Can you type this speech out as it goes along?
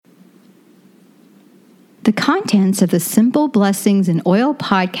The contents of the Simple Blessings in Oil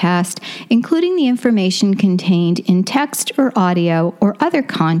podcast, including the information contained in text or audio or other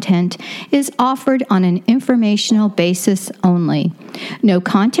content, is offered on an informational basis only. No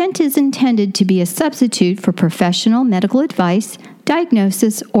content is intended to be a substitute for professional medical advice,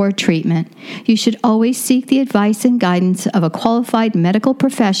 diagnosis, or treatment. You should always seek the advice and guidance of a qualified medical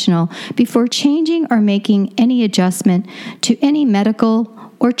professional before changing or making any adjustment to any medical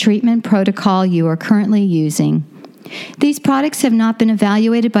or treatment protocol you are currently using. These products have not been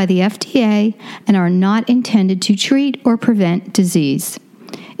evaluated by the FDA and are not intended to treat or prevent disease.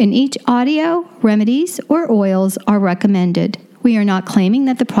 In each audio, remedies or oils are recommended. We are not claiming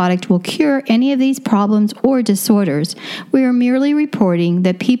that the product will cure any of these problems or disorders. We are merely reporting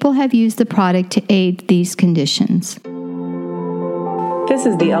that people have used the product to aid these conditions. This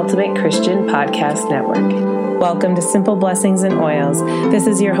is the Ultimate Christian Podcast Network. Welcome to Simple Blessings in Oils. This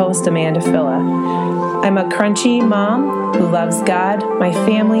is your host, Amanda Philla. I'm a crunchy mom who loves God, my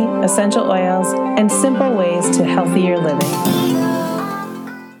family, essential oils, and simple ways to healthier living.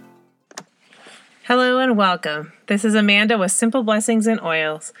 Hello and welcome. This is Amanda with Simple Blessings in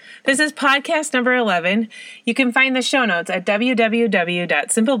Oils. This is podcast number 11. You can find the show notes at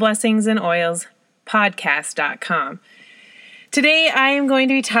www.simpleblessingsinoilspodcast.com. Today, I am going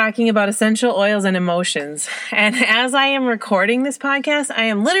to be talking about essential oils and emotions. And as I am recording this podcast, I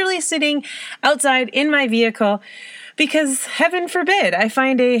am literally sitting outside in my vehicle because, heaven forbid, I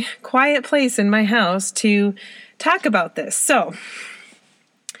find a quiet place in my house to talk about this. So,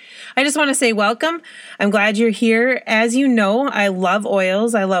 I just want to say welcome. I'm glad you're here. As you know, I love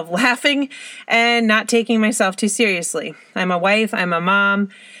oils. I love laughing and not taking myself too seriously. I'm a wife. I'm a mom.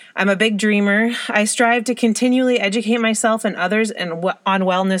 I'm a big dreamer. I strive to continually educate myself and others on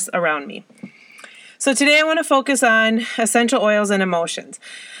wellness around me. So today I want to focus on essential oils and emotions.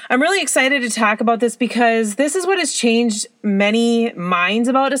 I'm really excited to talk about this because this is what has changed many minds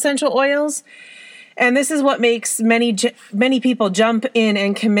about essential oils. And this is what makes many people jump in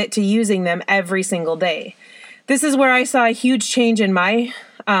and commit to using them every single day. This is where I saw a huge change in my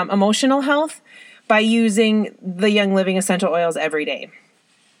emotional health by using the Young Living essential oils every day.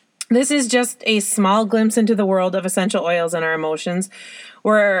 This is just a small glimpse into the world of essential oils and our emotions.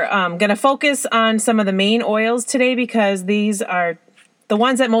 We're going to focus on some of the main oils today because these are the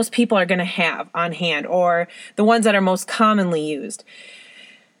ones that most people are going to have on hand or the ones that are most commonly used.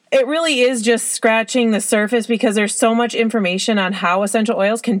 It really is just scratching the surface because there's so much information on how essential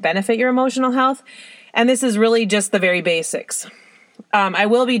oils can benefit your emotional health. And this is really just the very basics. I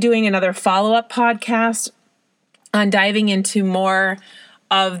will be doing another follow-up podcast on diving into more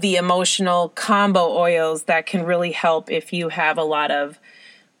of the emotional combo oils that can really help if you have a lot of,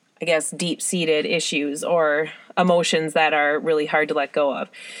 deep-seated issues or emotions that are really hard to let go of.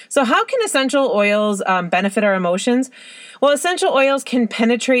 So how can essential oils benefit our emotions? Well, essential oils can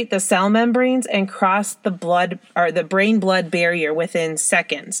penetrate the cell membranes and cross the blood or the brain-blood barrier within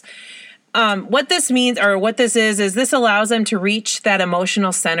seconds. What this means, or what this is this allows them to reach that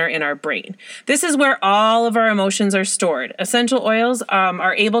emotional center in our brain. This is where all of our emotions are stored. Essential oils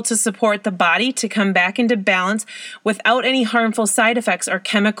are able to support the body to come back into balance without any harmful side effects or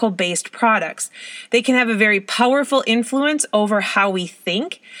chemical-based products. They can have a very powerful influence over how we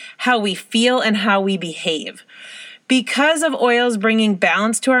think, how we feel, and how we behave. Because of oils bringing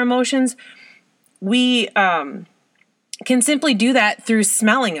balance to our emotions, we can simply do that through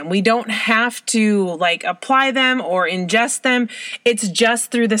smelling them. We don't have to apply them or ingest them. It's just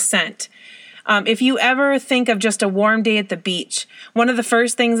through the scent. If you ever think of just a warm day at the beach, one of the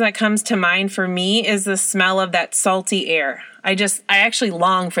first things that comes to mind for me is the smell of that salty air. I actually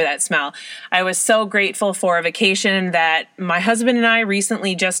long for that smell. I was so grateful for a vacation that my husband and I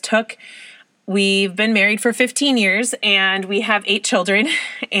recently just took. We've been married for 15 years and we have 8 children.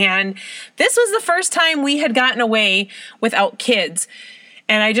 And this was the first time we had gotten away without kids.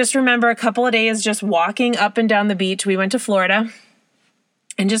 And I just remember a couple of days just walking up and down the beach. We went to Florida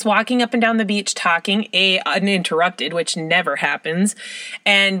and just walking up and down the beach talking, A, uninterrupted, which never happens,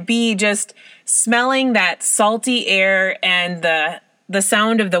 and B, just smelling that salty air and the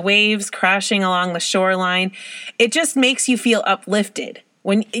sound of the waves crashing along the shoreline. It just makes you feel uplifted.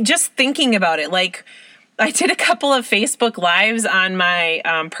 When just thinking about it, I did a couple of Facebook Lives on my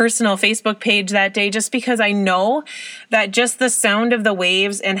personal Facebook page that day just because I know that just the sound of the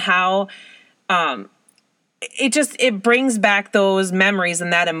waves and how it brings back those memories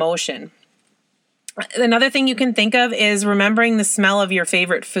and that emotion. Another thing you can think of is remembering the smell of your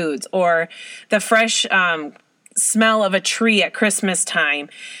favorite foods or the fresh smell of a tree at Christmas time.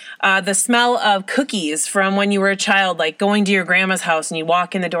 The smell of cookies from when you were a child, like going to your grandma's house and you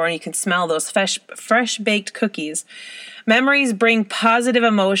walk in the door and you can smell those fresh baked cookies. Memories bring positive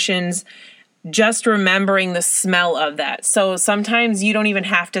emotions, just remembering the smell of that. So sometimes you don't even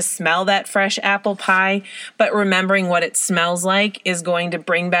have to smell that fresh apple pie, but remembering what it smells like is going to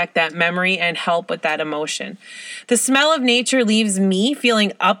bring back that memory and help with that emotion. The smell of nature leaves me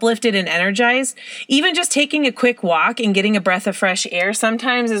feeling uplifted and energized. Even just taking a quick walk and getting a breath of fresh air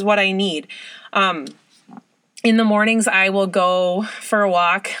sometimes is what I need. In the mornings, I will go for a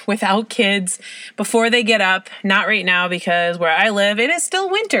walk without kids before they get up. Not right now, because where I live, it is still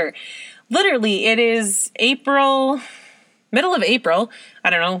winter. Literally, it is middle of April. I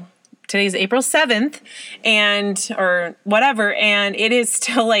don't know. Today's April 7th or whatever. And it is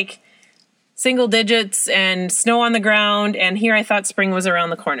still like single digits and snow on the ground. And here I thought spring was around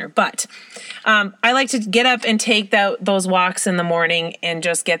the corner. But I like to get up and take those walks in the morning and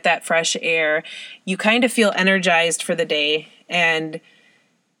just get that fresh air. You kind of feel energized for the day. And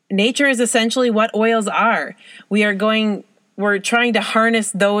nature is essentially what oils are. We're trying to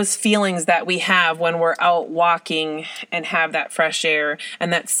harness those feelings that we have when we're out walking and have that fresh air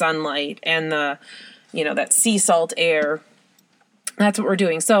and that sunlight and that sea salt air. That's what we're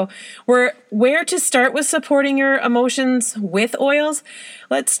doing. So where to start with supporting your emotions with oils?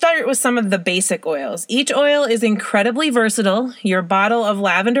 Let's start with some of the basic oils. Each oil is incredibly versatile. Your bottle of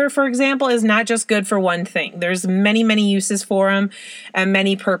lavender, for example, is not just good for one thing. There's many, many uses for them and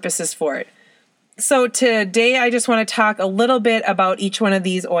many purposes for it. So today I just want to talk a little bit about each one of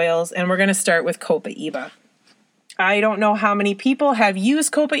these oils, and we're going to start with Copaiba. I don't know how many people have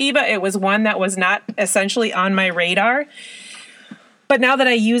used Copaiba. It was one that was not essentially on my radar. But now that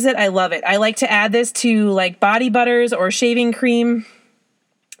I use it, I love it. I like to add this to like body butters or shaving cream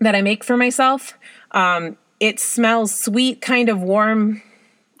that I make for myself. It smells sweet, kind of warm,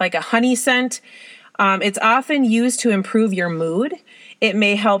 like a honey scent. It's often used to improve your mood. It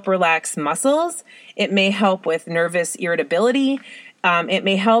may help relax muscles. It may help with nervous irritability. It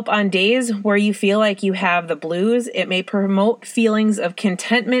may help on days where you feel like you have the blues. It may promote feelings of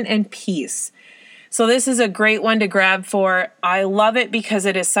contentment and peace. So this is a great one to grab for. I love it because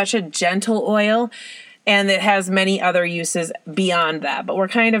it is such a gentle oil and it has many other uses beyond that. But we're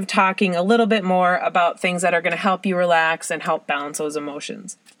kind of talking a little bit more about things that are going to help you relax and help balance those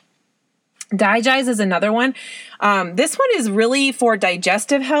emotions. Digize is another one. This one is really for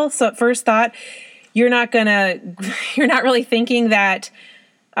digestive health. So at first thought, you're not really thinking that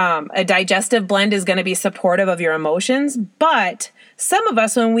a digestive blend is going to be supportive of your emotions. But some of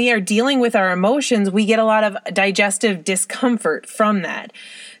us, when we are dealing with our emotions, we get a lot of digestive discomfort from that.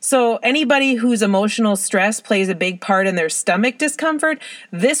 So anybody whose emotional stress plays a big part in their stomach discomfort,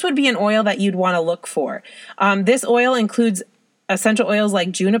 this would be an oil that you'd want to look for. This oil includes essential oils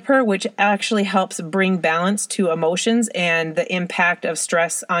like juniper, which actually helps bring balance to emotions and the impact of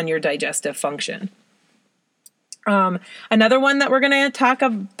stress on your digestive function. Another one that we're going to talk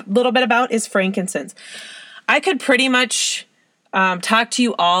a little bit about is frankincense. I could pretty much talk to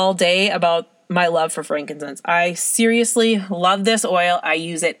you all day about my love for frankincense. I seriously love this oil. I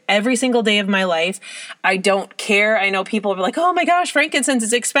use it every single day of my life. I don't care. I know people are like, oh my gosh, frankincense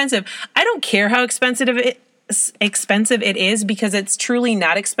is expensive. I don't care how expensive it is because it's truly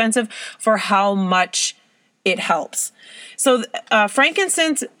not expensive for how much it helps. So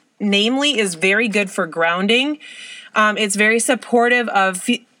frankincense, namely, is very good for grounding. It's very supportive of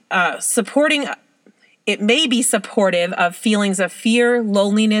it may be supportive of feelings of fear,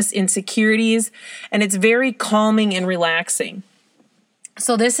 loneliness, insecurities, and it's very calming and relaxing.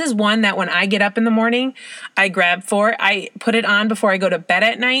 So this is one that when I get up in the morning, I grab for. I put it on before I go to bed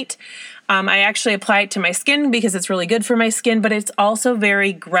at night. I actually apply it to my skin because it's really good for my skin, but it's also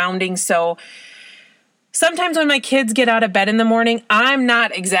very grounding. So sometimes when my kids get out of bed in the morning, I'm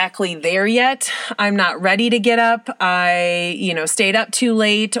not exactly there yet. I'm not ready to get up. I, stayed up too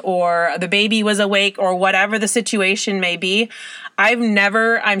late, or the baby was awake, or whatever the situation may be.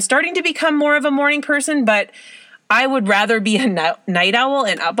 I'm starting to become more of a morning person, but I would rather be a night owl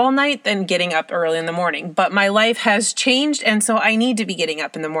and up all night than getting up early in the morning. But my life has changed, and so I need to be getting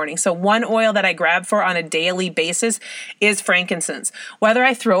up in the morning. So one oil that I grab for on a daily basis is frankincense. Whether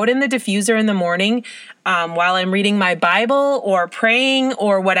I throw it in the diffuser in the morning while I'm reading my Bible or praying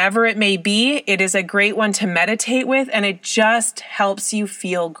or whatever it may be, it is a great one to meditate with, and it just helps you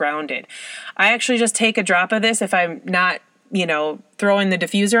feel grounded. I actually just take a drop of this if I'm not throwing the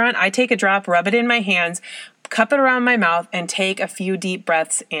diffuser on. I take a drop, rub it in my hands, cup it around my mouth, and take a few deep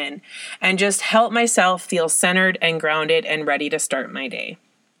breaths in and just help myself feel centered and grounded and ready to start my day.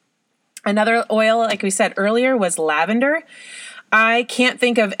 Another oil, like we said earlier, was lavender. I can't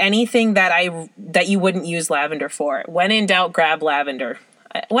think of anything that you wouldn't use lavender for. When in doubt, grab lavender.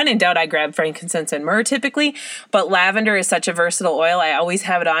 When in doubt, I grab frankincense and myrrh typically, but lavender is such a versatile oil. I always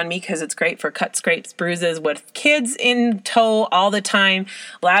have it on me because it's great for cuts, scrapes, bruises. With kids in tow all the time,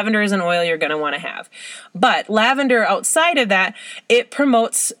 lavender is an oil you're going to want to have. But lavender, outside of that, it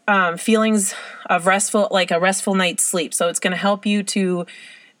promotes feelings of a restful night's sleep. So it's going to help you to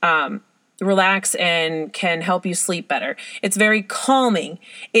relax and can help you sleep better. It's very calming.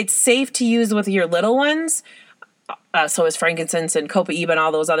 It's safe to use with your little ones. So is frankincense and copaiba and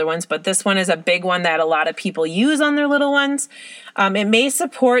all those other ones, but this one is a big one that a lot of people use on their little ones. It may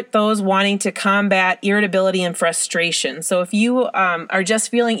support those wanting to combat irritability and frustration. So if you are just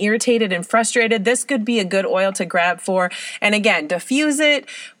feeling irritated and frustrated, this could be a good oil to grab for. And again, diffuse it,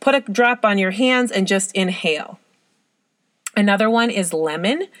 put a drop on your hands, and just inhale. Another one is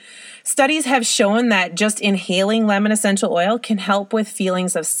lemon. Studies have shown that just inhaling lemon essential oil can help with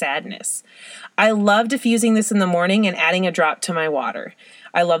feelings of sadness. I love diffusing this in the morning and adding a drop to my water.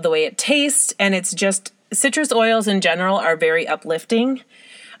 I love the way it tastes, and it's just, citrus oils in general are very uplifting.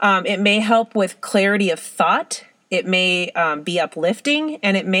 It may help with clarity of thought. It may be uplifting,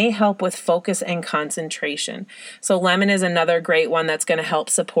 and it may help with focus and concentration. So lemon is another great one that's going to help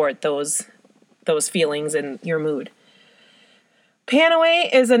support those feelings and your mood. Panaway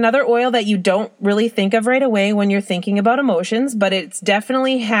is another oil that you don't really think of right away when you're thinking about emotions, but it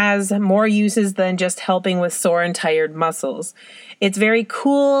definitely has more uses than just helping with sore and tired muscles. It's very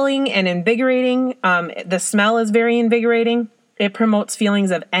cooling and invigorating. The smell is very invigorating. It promotes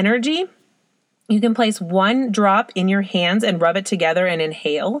feelings of energy. You can place 1 drop in your hands and rub it together and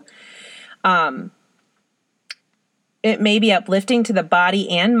inhale. It may be uplifting to the body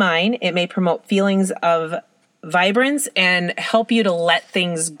and mind. It may promote feelings of vibrance and help you to let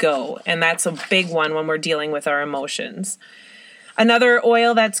things go. And that's a big one when we're dealing with our emotions. Another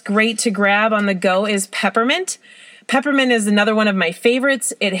oil that's great to grab on the go is peppermint. Peppermint is another one of my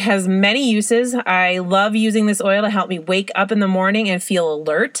favorites. It has many uses. I love using this oil to help me wake up in the morning and feel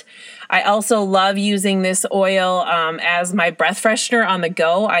alert. I also love using this oil as my breath freshener on the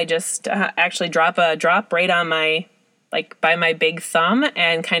go. I just actually drop a drop right on by my big thumb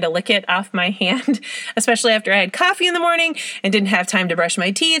and kind of lick it off my hand, especially after I had coffee in the morning and didn't have time to brush my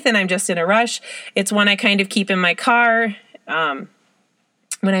teeth and I'm just in a rush. It's one I kind of keep in my car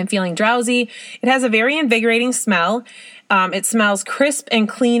when I'm feeling drowsy. It has a very invigorating smell. It smells crisp and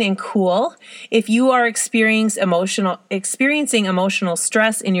clean and cool. If you are experiencing emotional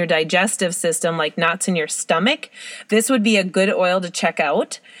stress in your digestive system, like knots in your stomach, this would be a good oil to check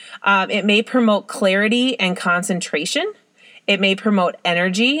out. It may promote clarity and concentration. It may promote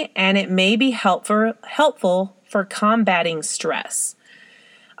energy, and it may be helpful for combating stress.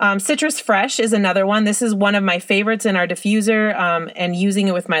 Citrus Fresh is another one. This is one of my favorites in our diffuser, and using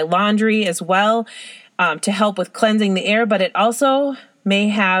it with my laundry as well to help with cleansing the air, but it also may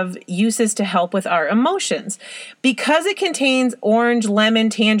have uses to help with our emotions. Because it contains orange,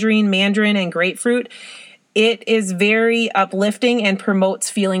 lemon, tangerine, mandarin, and grapefruit, it is very uplifting and promotes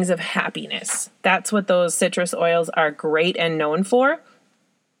feelings of happiness. That's what those citrus oils are great and known for.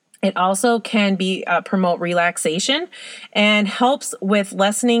 It also can promote relaxation and helps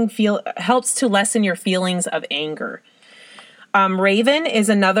to lessen your feelings of anger. Raven is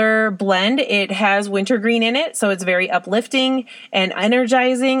another blend. It has wintergreen in it, so it's very uplifting and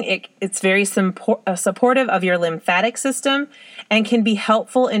energizing. It's very supportive of your lymphatic system and can be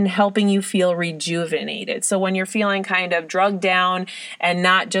helpful in helping you feel rejuvenated. So when you're feeling kind of drugged down and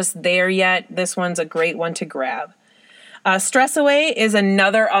not just there yet, this one's a great one to grab. Stress Away is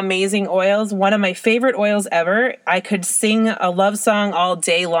another amazing oil, one of my favorite oils ever. I could sing a love song all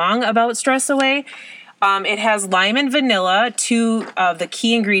day long about Stress Away. It has lime and vanilla, 2 of the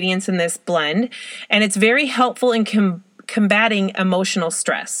key ingredients in this blend, and it's very helpful in combating emotional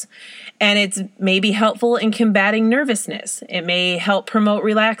stress. And it's maybe helpful in combating nervousness. It may help promote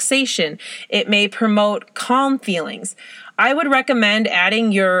relaxation. It may promote calm feelings. I would recommend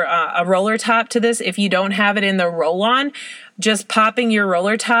adding a roller top to this if you don't have it in the roll-on. Just popping your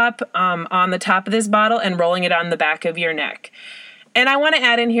roller top on the top of this bottle and rolling it on the back of your neck. And I want to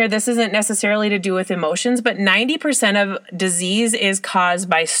add in here, this isn't necessarily to do with emotions, but 90% of disease is caused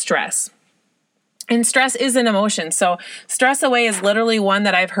by stress. And stress is an emotion. So Stress Away is literally one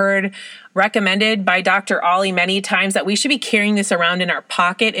that I've heard recommended by Dr. Ollie many times, that we should be carrying this around in our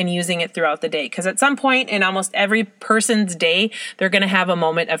pocket and using it throughout the day. Because at some point in almost every person's day, they're going to have a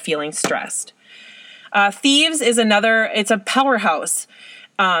moment of feeling stressed. Thieves is it's a powerhouse.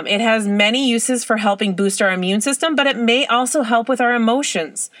 It has many uses for helping boost our immune system, but it may also help with our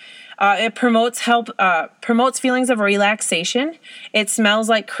emotions. It promotes feelings of relaxation. It smells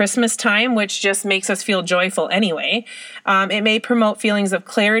like Christmas time, which just makes us feel joyful anyway. It may promote feelings of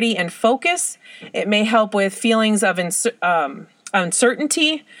clarity and focus. It may help with feelings of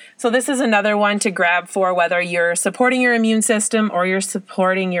uncertainty. So this is another one to grab for whether you're supporting your immune system or you're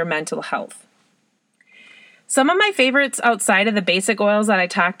supporting your mental health. Some of my favorites outside of the basic oils that I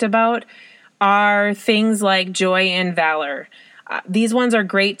talked about are things like joy and valor. These ones are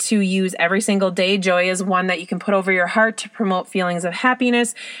great to use every single day. Joy is one that you can put over your heart to promote feelings of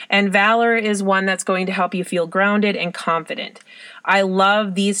happiness, and valor is one that's going to help you feel grounded and confident. I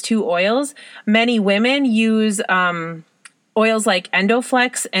love these two oils. Many women use oils like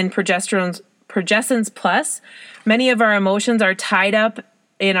Endoflex and Progessence Plus. Many of our emotions are tied up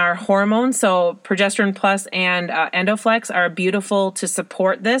in our hormones, so Progesterone Plus and Endoflex are beautiful to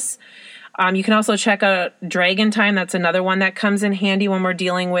support this. You can also check out Dragon Time. That's another one that comes in handy when we're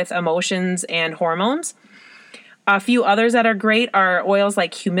dealing with emotions and hormones. A few others that are great are oils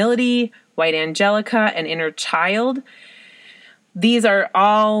like Humility, White Angelica, and Inner Child. These are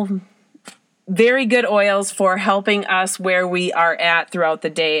all very good oils for helping us where we are at throughout the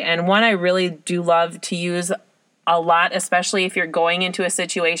day. And one I really do love to use a lot, especially if you're going into a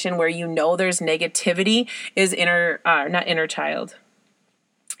situation where you know there's negativity, is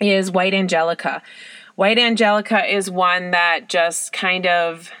is White Angelica. White Angelica is one that just kind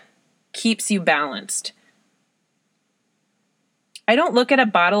of keeps you balanced. I don't look at a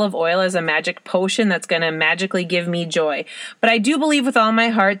bottle of oil as a magic potion that's going to magically give me joy, but I do believe with all my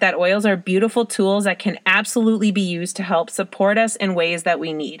heart that oils are beautiful tools that can absolutely be used to help support us in ways that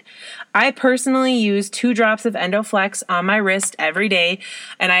we need. I personally use 2 drops of Endoflex on my wrist every day,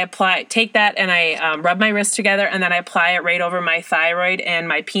 and I take that and I rub my wrist together, and then I apply it right over my thyroid and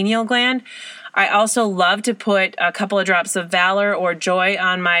my pineal gland. I also love to put a couple of drops of Valor or Joy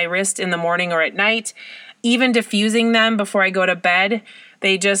on my wrist in the morning or at night. Even diffusing them before I go to bed,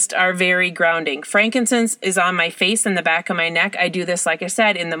 they just are very grounding. Frankincense is on my face and the back of my neck. I do this, like I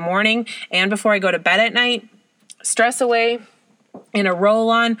said, in the morning and before I go to bed at night. Stress Away in a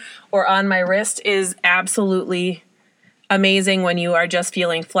roll-on or on my wrist is absolutely amazing when you are just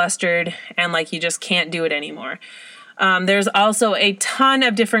feeling flustered and like you just can't do it anymore. There's also a ton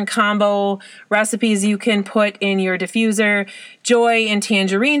of different combo recipes you can put in your diffuser. Joy and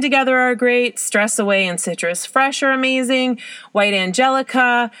tangerine together are great. Stress Away and citrus fresh are amazing. White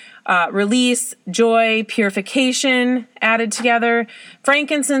Angelica, release, joy, purification added together.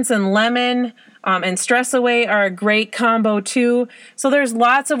 Frankincense and lemon and Stress Away are a great combo too. So there's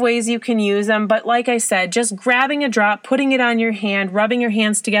lots of ways you can use them. But like I said, just grabbing a drop, putting it on your hand, rubbing your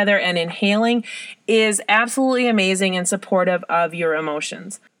hands together and inhaling is absolutely amazing and supportive of your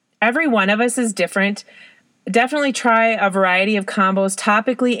emotions. Every one of us is different. Definitely try a variety of combos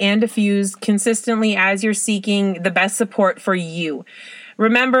topically and diffused consistently as you're seeking the best support for you.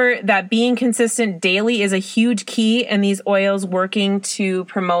 Remember that being consistent daily is a huge key in these oils working to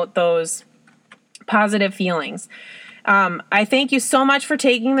promote those positive feelings. I thank you so much for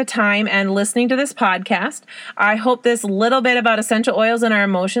taking the time and listening to this podcast. I hope this little bit about essential oils and our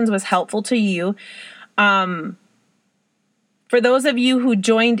emotions was helpful to you. For those of you who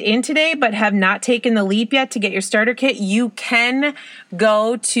joined in today but have not taken the leap yet to get your starter kit, you can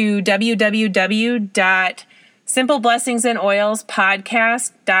go to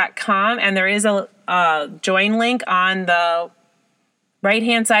www.simpleblessingsandoilspodcast.com, and there is a join link on the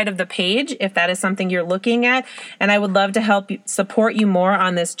right-hand side of the page if that is something you're looking at, and I would love to help support you more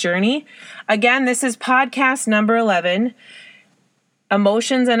on this journey. Again, this is podcast number 11,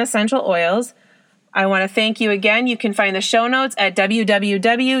 Emotions and Essential Oils. I want to thank you again. You can find the show notes at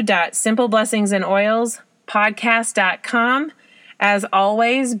www.simpleblessingsandoilspodcast.com. As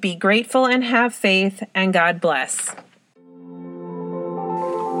always, be grateful and have faith, and God bless.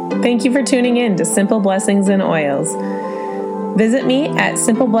 Thank you for tuning in to Simple Blessings and Oils. Visit me at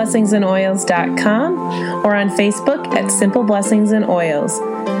simpleblessingsandoils.com or on Facebook at Simple Blessings and Oils.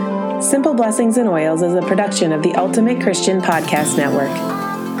 Simple Blessings and Oils is a production of the Ultimate Christian Podcast Network.